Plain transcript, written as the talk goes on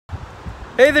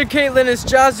Hey there Katelyn, it's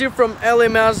Jazz here from LA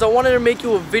Mazda. I wanted to make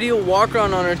you a video walk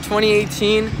around on our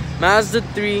 2018 Mazda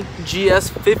 3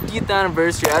 GS 50th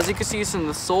anniversary. As you can see, it's in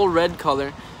the soul red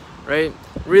color, right?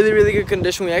 Really good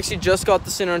condition. We actually just got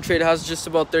this in on trade. It has just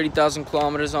about 30,000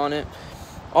 kilometers on it.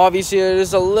 Obviously it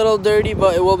is a little dirty,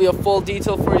 but it will be a full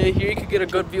detail for you. Here you can get a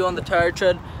good view on the tire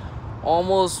tread.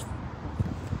 Almost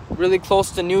really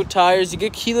close to new tires. You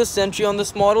get keyless entry on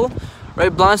this model,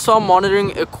 right? Blind spot monitoring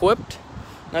equipped.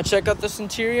 Now check out this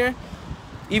interior.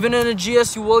 Even in a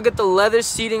GS, you will get the leather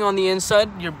seating on the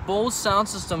inside. Your Bose sound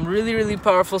system, really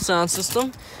powerful sound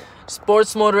system.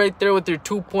 Sports mode right there with your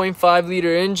 2.5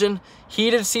 liter engine.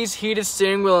 Heated seats, heated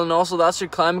steering wheel, and also that's your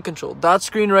climate control. That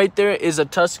screen right there is a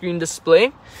touchscreen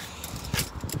display.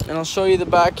 And I'll show you the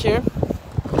back here.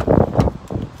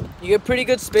 You get pretty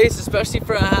good space, especially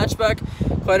for a hatchback.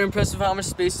 Quite impressive how much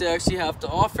space they actually have to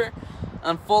offer.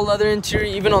 And full leather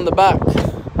interior even on the back.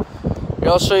 Here,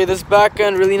 I'll show you this back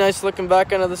end, really nice looking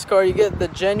back end of this car. You get the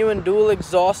genuine dual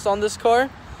exhaust on this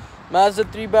car. Mazda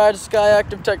 3 badge, Sky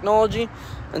Active technology.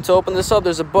 And to open this up,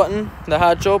 there's a button, the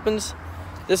hatch opens.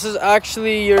 This is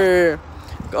actually your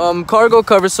cargo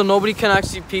cover, so nobody can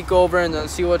actually peek over and then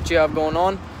see what you have going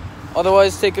on.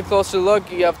 Otherwise, take a closer look.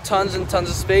 You have tons and tons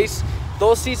of space.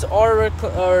 Those seats are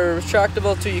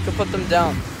retractable too, you can put them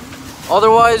down.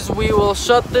 Otherwise, we will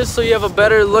shut this so you have a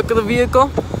better look of the vehicle.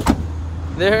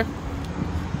 There.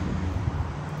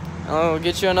 I'll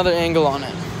get you another angle on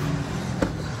it.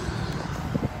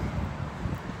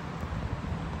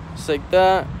 Just like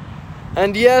that.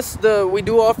 And yes, we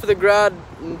do offer the grad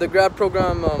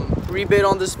program rebate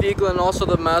on this vehicle, and also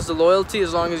the Mazda loyalty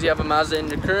as long as you have a Mazda in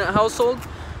your current household.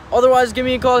 Otherwise, give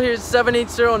me a call here at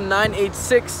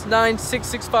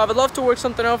 780-986-9665. I'd love to work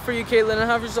something out for you, Katelyn, and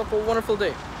have yourself a wonderful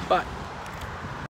day. Bye.